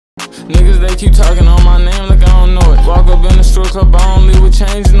Niggas, they keep talking on my name like I don't know it. Walk up in the strip club, I don't leave with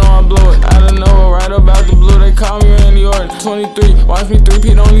change, you know I blow it. Out of nowhere, right about the blue, they call me Randy Orton. 23, watch me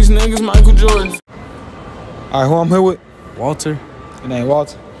three-peat on these niggas, Michael Jordan. Alright, who I'm here with? Walter. Your name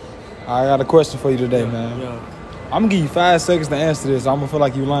Walter? I got a question for you today, man. Yeah. I'm gonna give you 5 seconds to answer this. I'm gonna feel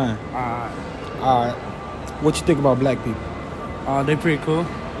like you lying. Alright. What you think about black people? They pretty cool.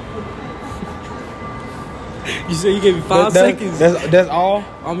 You said you gave me 5 seconds. That's all?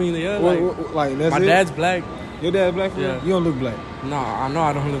 I mean, yeah, like that's my it? dad's black. Your dad's black? Yeah. You don't look black. No, I know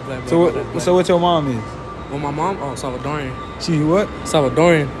I don't look black. So what your mom is? Well, my mom, Salvadorian. She what?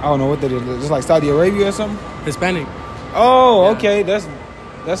 Salvadorian. I don't know what that is. It's like Saudi Arabia or something? Hispanic. Oh, Yeah. okay. That's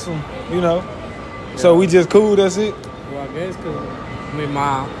some, you know. Yeah. So we just cool, that's it? Well, I guess because, I mean,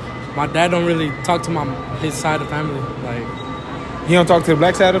 my dad don't really talk to his side of the family. Like, he don't talk to the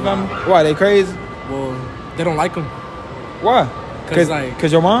black side of the family? Why, they crazy? Well, they don't like him. Why?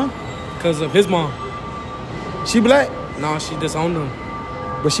 Cause your mom? Because of his mom. She black? No, she disowned him.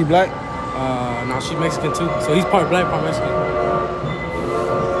 But she black? No, she Mexican too. So he's part black, part Mexican.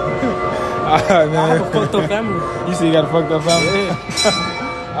 Alright, man. I have a fucked up family. You see you got a fucked up family?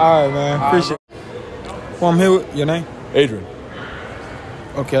 Yeah. Alright, man. Appreciate it. Well, I'm here with your name? Adrian.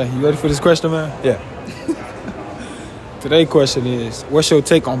 Okay, you ready for this question, man? Yeah. Today's question is, what's your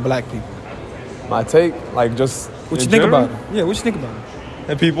take on black people? My take, like just what you think about them? Yeah, what you think about them?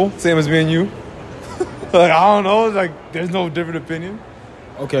 And people, same as me and you. Like, I don't know, like there's no different opinion.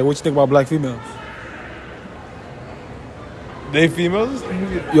 Okay, what you think about black females? They females?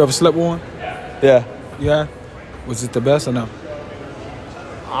 You ever slept with one? Yeah. Yeah? Was it the best or no?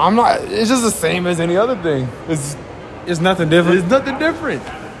 I'm not, it's just the same as any other thing. It's nothing different? It's nothing different.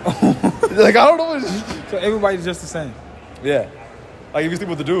 Like, I don't know. So everybody's just the same? Yeah. Like, if you sleep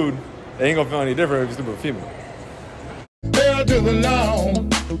with a dude, they ain't gonna feel any different if you sleep with a female. Hell to the no,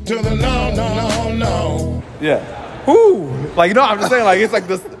 to the no, no, no, no. Yeah. Who? Like, you know, I'm just saying, like, it's like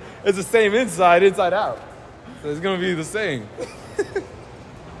this, it's the same inside out. So it's gonna be the same.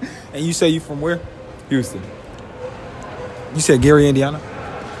 And you say you from where? Houston. You said Gary, Indiana?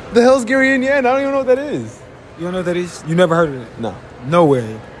 The hell's Gary, Indiana? I don't even know what that is. You don't know what that is? You never heard of it? No.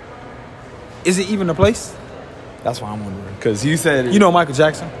 Nowhere. Is it even a place? That's why I'm wondering. Because you said... You know Michael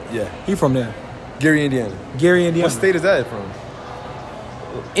Jackson? Yeah. He from there. Gary, Indiana. Gary, Indiana. What state is that from?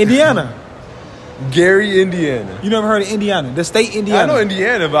 Indiana. Gary, Indiana. You never heard of Indiana? The state Indiana. I know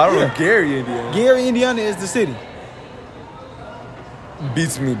Indiana, but I don't know Gary, Indiana. Gary, Indiana is the city.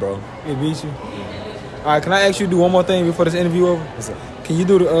 Beats me, bro. It beats you? All right, can I ask you to do one more thing before this interview over? What's up? Can you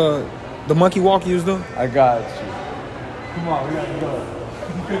do the monkey walk you was doing? I got you. Come on, we gotta go.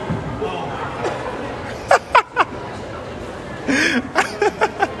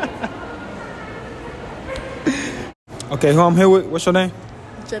 Okay, who I'm here with? What's your name?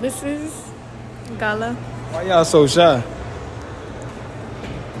 Genesis Gala. Why y'all so shy?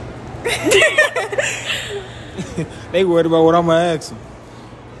 They worried about what I'm gonna ask them.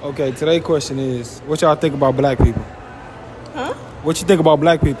 Okay, today's question is, what y'all think about black people? Huh? What you think about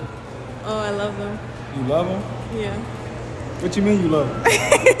black people? Oh, I love them. You love them? Yeah. What you mean you love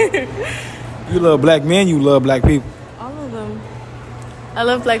them? You love black men, you love black people? All of them. I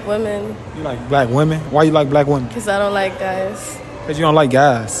love black women. You like black women? Why you like black women? Because I don't like guys. Because you don't like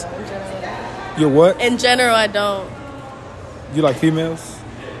guys. In general. You're what? In general, I don't. You like females?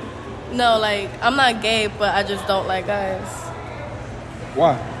 No, like, I'm not gay, but I just don't like guys.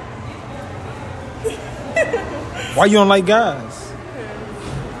 Why? Why you don't like guys?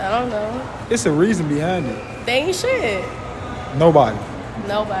 I don't know. It's a reason behind it. They ain't shit. Nobody.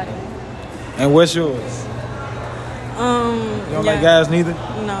 Nobody. And what's yours? You don't like guys neither?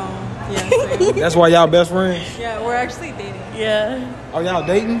 No. Yeah. That's why y'all best friends? Yeah, we're actually dating. Yeah. Are y'all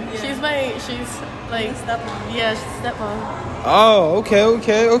dating? Yeah. She's like, stepmom. yeah, she's stepmom. Oh, okay.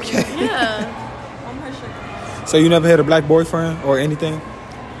 Yeah. I'm her sugar. So you never had a black boyfriend or anything?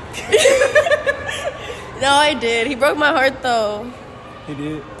 No, I did. He broke my heart, though. He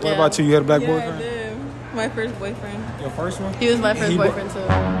did? What Yeah. about you? You had a black Yeah, boyfriend? I did. My first boyfriend. Your first one? He was my first He boyfriend, too.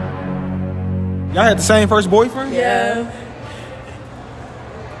 Y'all had the same first boyfriend? Yeah.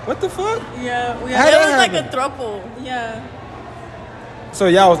 What the fuck? Yeah. It was like a happened? throuple. Yeah. So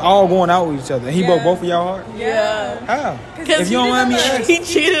y'all was all going out with each other. And he Yeah. broke both of y'all heart? Yeah. How? 'Cause If you don't mind me asking. He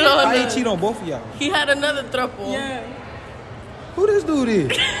cheated on How he us. cheat on both of y'all? He had another throuple. Yeah. Who this dude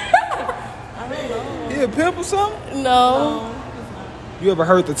is? I don't know. He a pimp or something? No. You ever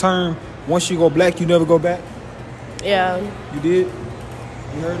heard the term, once you go black, you never go back? Yeah. You did?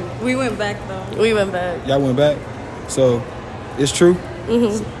 You heard it? We went back though. We went back. Y'all went back? So, it's true?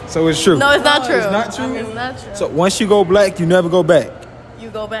 So it's true? No, it's not true. It's not true? It's not true. So once you go black, you never go back? you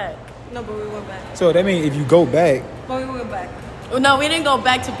go back. No, but we went back. So that means if you go back, But we went back. No, we didn't go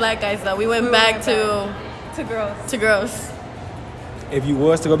back to black guys though. We went back to To girls. girls. if you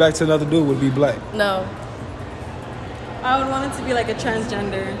was to go back to another dude, would it be black? No. I would want it to be like a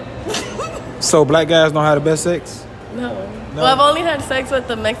transgender. So black guys don't have the best sex? No. Well, I've only had sex with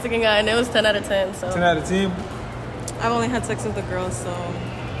the Mexican guy, and it was 10 out of 10. So 10 out of 10? I've only had sex with the girls, so.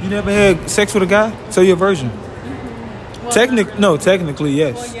 You never had sex with a guy? So you're a virgin? Well, Technically,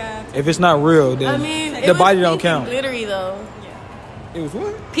 yes. Well, yeah. If it's not real, then I mean, it the was body don't pink count. and glittery though. It was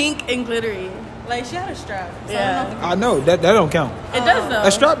what? Pink and glittery. Like, she had a strap. So Yeah. I don't know I know, that don't count. It does though.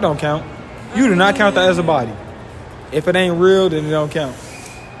 A strap don't count. You do not count that as a body. If it ain't real, then it don't count.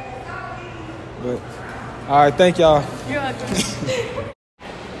 But, all right, thank y'all. You're welcome.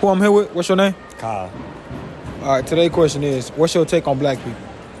 Who I'm here with? What's your name? Kyle. All right, today's question is, what's your take on black people?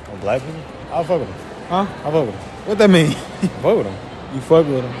 On black people? I'll fuck with them. Huh? I'll fuck with them. What that mean? Fuck with them. You fuck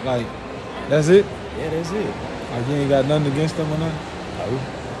with them. Like, that's it? Yeah, that's it. Like, you ain't got nothing against them or nothing?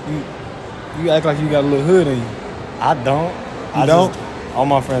 No. You act like you got a little hood in you. I don't. You don't? All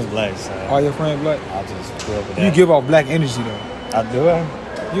my friends black, so All your friends black? I just grew up with that. You give off black energy, though. I do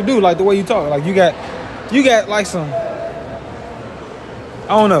it. You do, like the way you talk. Like, you got like some, I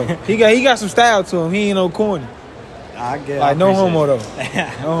don't know. He got some style to him. He ain't no corny. I get. Like, no homo, though. though.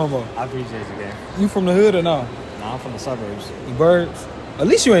 No homo. I appreciate you, gang. You from the hood or no? Nah, I'm from the suburbs. The birds? At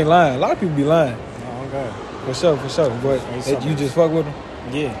least you ain't lying. A lot of people be lying. No, okay. For sure. But you just fuck with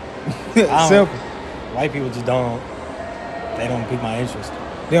them? Yeah. Simple. White people just don't. They don't pique my interest.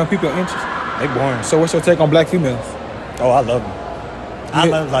 They don't pique your interest. They boring. So what's your take on black females? Oh, I love them. I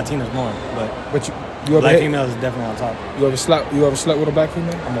Yeah. love Latinos more, but But you ever black had- females is definitely on top. You ever slept with a black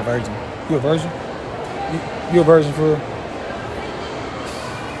female? I'm a virgin. You a virgin? You a virgin for real?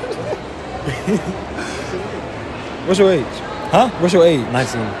 What's your age? Huh? What's your age?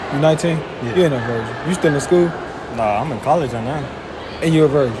 19. You 19? Yeah. You ain't a virgin. You still in school? Nah, I'm in college right now. And you're a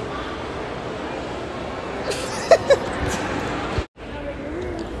virgin.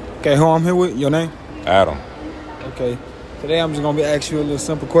 Okay, who I'm here with? Your name? Adam. Okay. Today I'm just gonna be asking you a little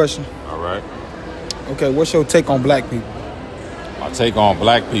simple question. All right. Okay, what's your take on black people? My take on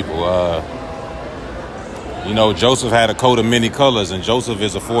black people. Joseph had a coat of many colors, and Joseph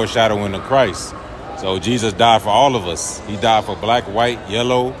is a foreshadowing of Christ. So Jesus died for all of us. He died for black, white,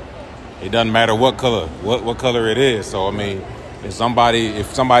 yellow. It doesn't matter what color, what color it is. So I mean, if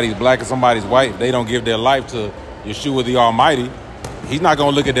somebody's black and somebody's white, if they don't give their life to Yeshua the Almighty, he's not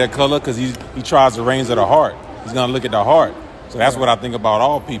gonna look at their color because he tries the reins of the heart. He's gonna look at the heart. So that's what I think about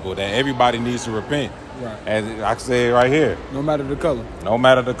all people, that everybody needs to repent. Right. As I say it right here. No matter the color. No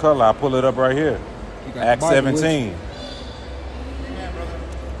matter the color, I pull it up right here. You got Acts the Bible with 17.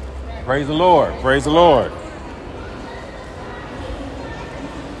 Praise the Lord. Praise the Lord.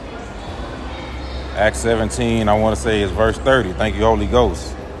 Acts 17, I want to say is verse 30. Thank you, Holy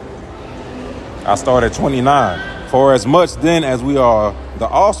Ghost. I start at 29. For as much then as we are the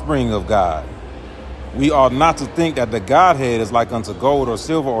offspring of God, we ought not to think that the Godhead is like unto gold or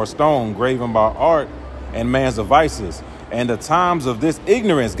silver or stone graven by art and man's devices. And the times of this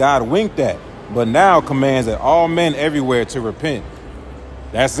ignorance God winked at, but now commands that all men everywhere to repent.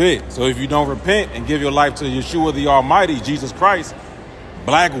 That's it. So if you don't repent and give your life to Yeshua the Almighty, Jesus Christ,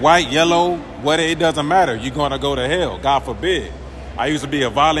 black, white, yellow, it doesn't matter. You're going to go to hell. God forbid. I used to be a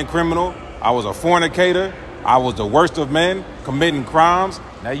violent criminal. I was a fornicator. I was the worst of men, committing crimes.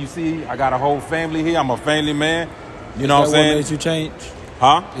 Now you see, I got a whole family here. I'm a family man. You know what I'm saying? Is that what made you change?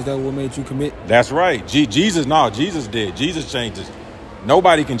 Huh? Is that what made you commit? That's right. Jesus did. Jesus changes.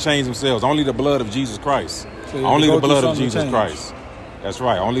 Nobody can change themselves. Only the blood of Jesus Christ. So Only go the blood through of something to Jesus change. Christ. That's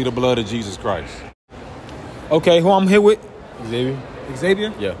right. Only the blood of Jesus Christ. Okay, who I'm here with? Xavier.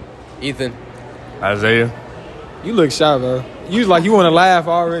 Xavier? Yeah. Ethan. Isaiah. You look shy, bro. You like you want to laugh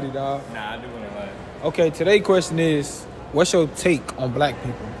already, dog. Nah, I do want to laugh. Okay, today's question is, what's your take on black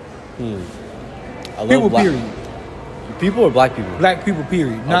people? I love People, black period. people or black people. Black people,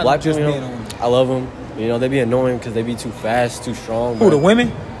 period. Not black just people, men only. I love them. They be annoying because they be too fast, too strong. Who, bro. the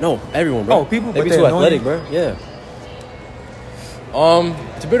women? No, everyone, bro. Oh, people, They but be they're too annoying? athletic, bro. Yeah.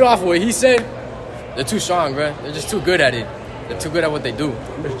 To build off what he said, they're too strong, bro. They're just too good at it. They're too good at what they do.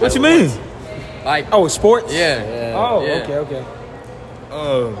 What you mean? Like, Oh, sports? yeah. Oh, Yeah. okay.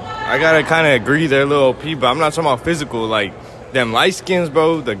 I gotta kind of agree they're a little OP, but I'm not talking about physical. Like, them light skins,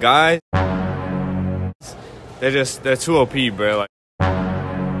 bro, the guys, they're too OP, bro. Like,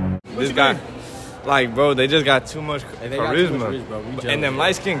 this guy, like, bro, they just got too much They got too much charisma. reach, bro. We jealous, And them bro.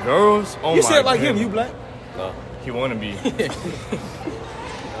 light skinned girls, oh You my said like God. him, you black? He wanna be.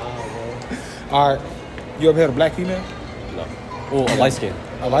 All right. You ever had a black female? No. Well, a light skin.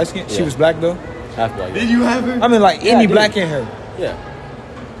 A light skin? She Yeah. was black though? Half black. Did you have her? I mean, like, Yeah, I any did. black in her. Yeah.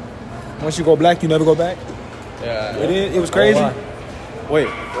 Once you go black, you never go back? Yeah. It was crazy? Oh, wait.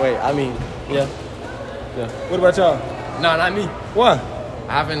 I mean, yeah. What about y'all? No, not me. What?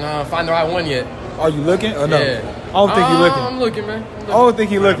 I haven't found the right one yet. Are you looking or no? Yeah. I don't think you're looking. I'm looking, man. I don't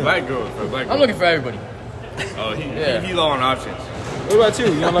think you're looking. Black girl, for black girl. I'm looking for everybody. Oh, Yeah. he low on options. What about you?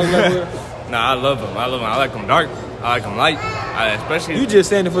 You don't like black women? Nah, I love him. I like him dark. I like him light. Especially. You just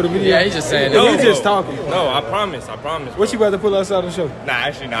saying it for the video? Yeah, he's just saying it. No, you just talking. No, I promise. What you about to pull us out of the show? Nah,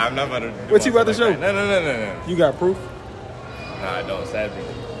 actually, nah. I'm not about to. do What you about to something show? like that. No. You got proof? Nah, I don't. Sadly.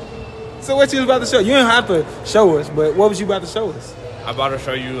 So what you was about to show? You don't have to show us, but what was you about to show us? I'm about to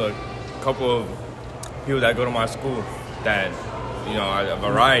show you a couple of people that go to my school that, you know, a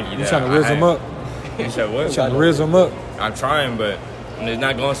variety. You trying to riz them up? You said what? You trying to riz them up? I'm trying, but it's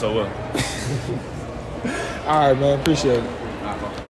not going so well. All right, man. Appreciate it.